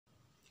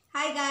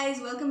Hi guys,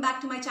 welcome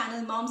back to my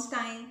channel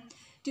Momstein.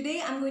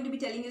 Today I'm going to be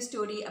telling you a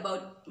story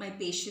about my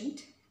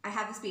patient. I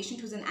have this patient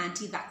who's an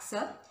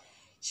anti-vaxxer.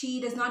 She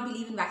does not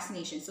believe in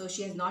vaccination, so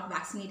she has not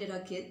vaccinated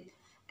her kid.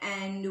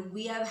 And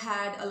we have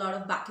had a lot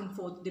of back and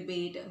forth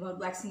debate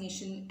about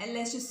vaccination, and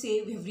let's just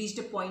say we have reached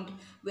a point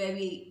where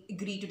we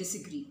agree to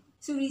disagree.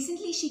 So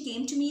recently she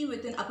came to me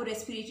with an upper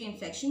respiratory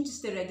infection,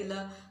 just a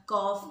regular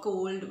cough,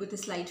 cold with a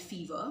slight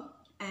fever.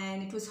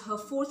 And it was her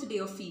 4th day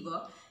of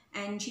fever.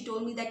 And she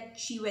told me that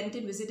she went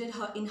and visited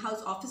her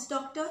in-house office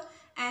doctor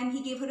and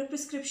he gave her a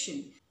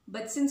prescription.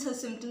 But since her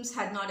symptoms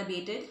had not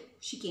abated,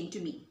 she came to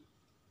me.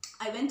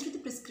 I went through the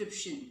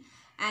prescription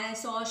and I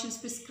saw she was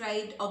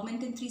prescribed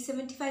Augmentin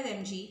 375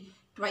 mg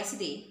twice a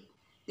day.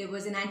 There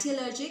was an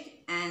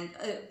anti-allergic and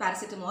a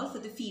paracetamol for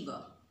the fever.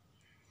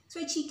 So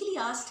I cheekily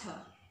asked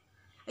her,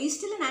 "Are you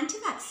still an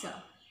anti-vaxxer?"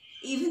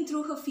 Even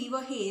through her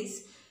fever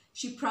haze,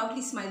 she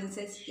proudly smiles and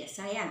says, "Yes,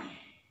 I am."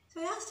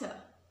 So I asked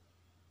her,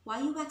 "Why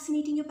are you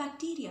vaccinating your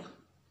bacteria?"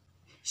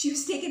 She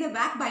was taken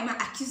aback by my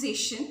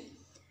accusation.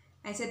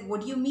 I said,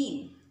 "What do you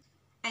mean?"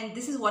 And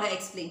this is what I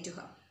explained to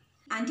her.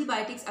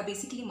 Antibiotics are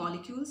basically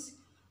molecules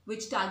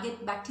which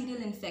target bacterial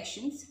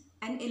infections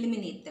and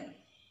eliminate them.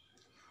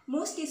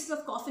 Most cases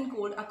of cough and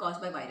cold are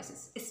caused by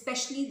viruses,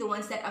 especially the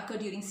ones that occur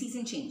during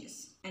season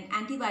changes. And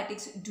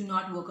antibiotics do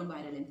not work on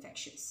viral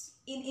infections.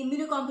 In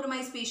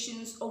immunocompromised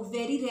patients, or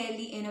very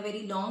rarely in a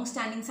very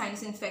long-standing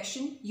sinus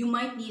infection, you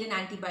might need an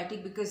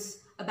antibiotic because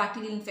a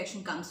bacterial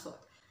infection comes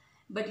forth.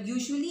 But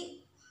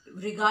usually,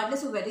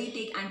 regardless of whether you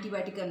take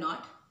antibiotic or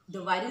not,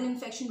 the viral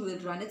infection will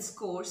run its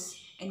course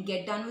and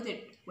get done with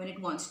it when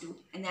it wants to,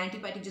 and the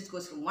antibiotic just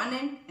goes from one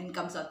end and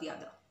comes out the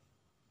other.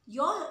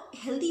 Your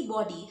healthy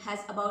body has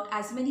about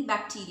as many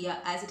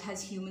bacteria as it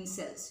has human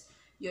cells.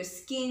 Your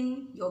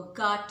skin, your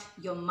gut,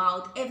 your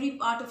mouth, every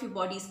part of your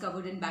body is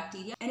covered in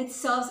bacteria and it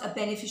serves a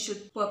beneficial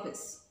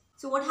purpose.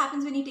 So what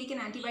happens when you take an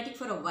antibiotic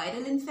for a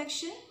viral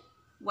infection?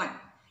 1.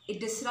 It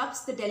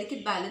disrupts the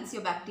delicate balance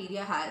your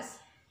bacteria has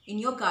in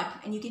your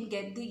gut and you can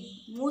get the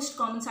most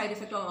common side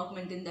effect of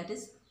Augmentin, that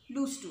is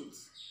loose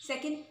stools.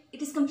 2nd,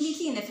 it is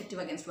completely ineffective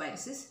against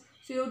viruses,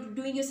 so you're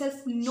doing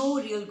yourself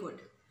no real good.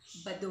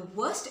 But the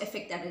worst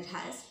effect that it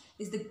has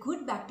is the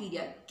good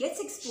bacteria gets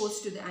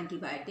exposed to the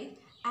antibiotic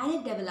and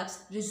it develops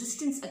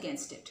resistance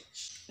against it.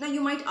 Now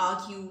you might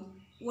argue,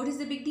 what is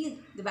the big deal?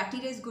 The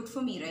bacteria is good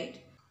for me,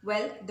 right?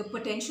 Well, the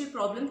potential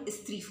problem is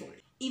threefold.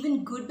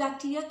 Even good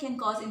bacteria can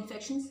cause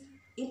infections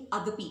in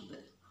other people.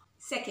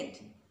 2nd,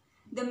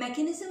 the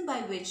mechanism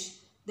by which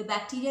the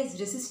bacteria is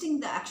resisting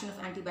the action of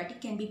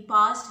antibiotic can be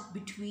passed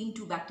between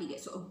two bacteria.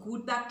 So a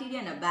good bacteria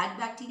and a bad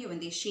bacteria, when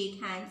they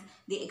shake hands,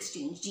 they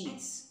exchange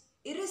genes.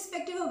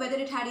 Irrespective of whether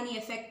it had any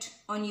effect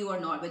on you or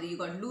not, whether you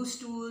got loose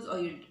stools or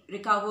you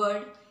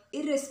recovered,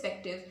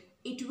 irrespective,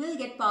 it will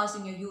get passed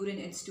in your urine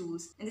and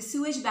stools, and the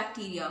sewage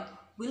bacteria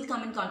will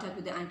come in contact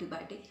with the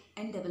antibiotic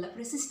and develop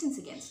resistance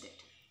against it.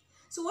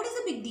 So what is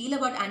the big deal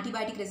about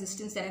antibiotic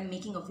resistance that I'm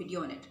making a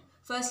video on it?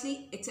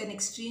 Firstly, it's an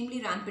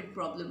extremely rampant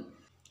problem.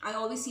 I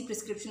always see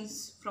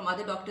prescriptions from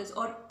other doctors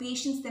or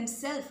patients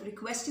themselves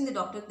requesting the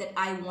doctor that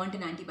I want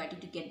an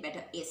antibiotic to get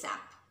better ASAP.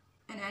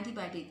 An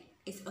antibiotic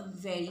is a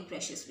very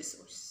precious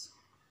resource.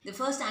 The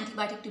first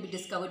antibiotic to be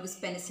discovered was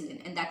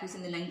penicillin, and that was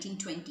in the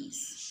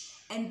 1920s.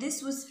 And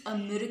this was a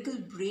miracle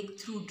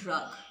breakthrough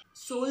drug.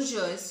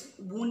 Soldiers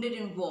wounded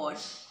in war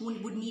who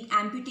would need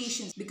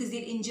amputations because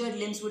their injured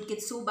limbs would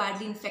get so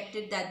badly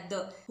infected that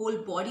the whole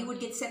body would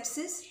get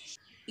sepsis.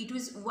 It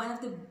was one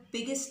of the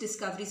biggest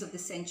discoveries of the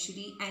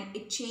century and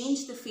it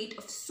changed the fate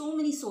of so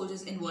many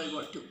soldiers in World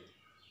War II.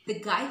 The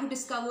guy who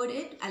discovered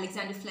it,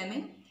 Alexander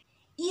Fleming,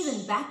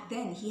 even back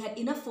then he had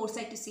enough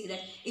foresight to say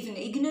that if an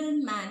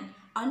ignorant man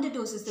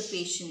underdoses the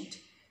patient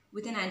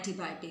with an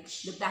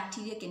antibiotic, the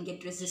bacteria can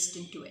get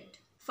resistant to it.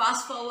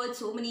 Fast forward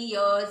so many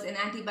years and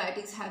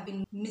antibiotics have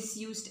been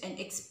misused and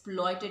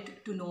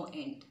exploited to no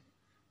end.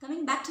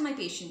 Coming back to my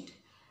patient,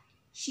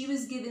 she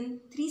was given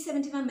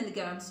 375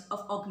 milligrams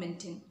of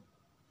Augmentin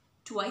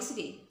twice a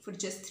day for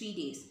just 3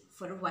 days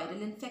for a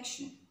viral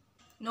infection.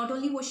 Not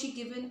only was she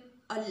given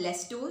a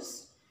less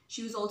dose,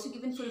 she was also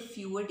given for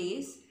fewer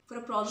days for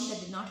a problem that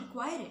did not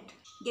require it.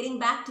 Getting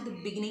back to the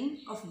beginning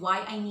of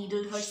why I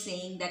needled her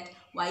saying that,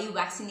 "Why are you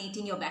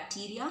vaccinating your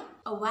bacteria?"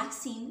 A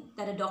vaccine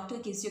that a doctor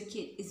gives your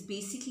kid is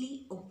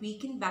basically a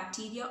weakened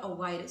bacteria or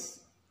virus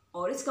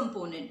or its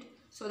component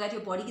so that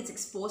your body gets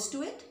exposed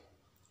to it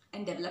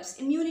and develops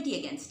immunity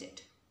against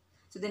it.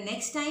 So the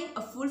next time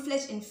a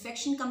full-fledged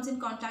infection comes in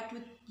contact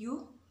with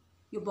you,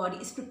 your body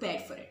is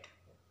prepared for it.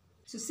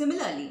 So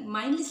similarly,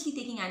 mindlessly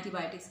taking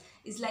antibiotics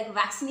is like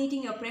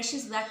vaccinating your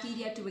precious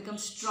bacteria to become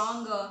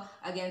stronger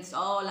against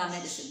all our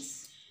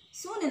medicines.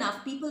 Soon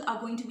enough, people are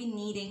going to be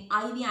needing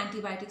IV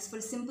antibiotics for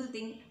a simple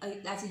thing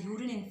as a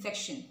urine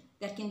infection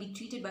that can be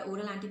treated by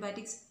oral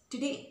antibiotics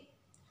today.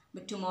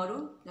 But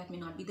tomorrow, that may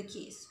not be the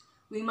case.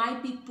 We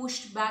might be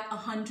pushed back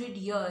 100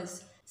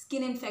 years.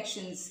 Skin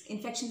infections,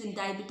 infections in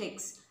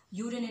diabetics,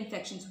 urine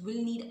infections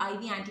will need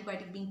IV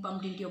antibiotic being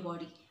pumped into your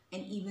body,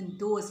 and even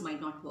those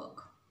might not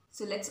work.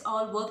 So let's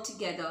all work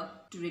together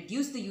to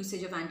reduce the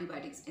usage of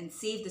antibiotics and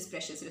save this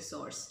precious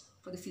resource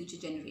for the future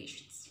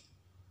generations.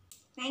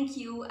 Thank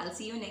you. I'll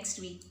see you next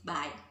week.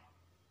 Bye.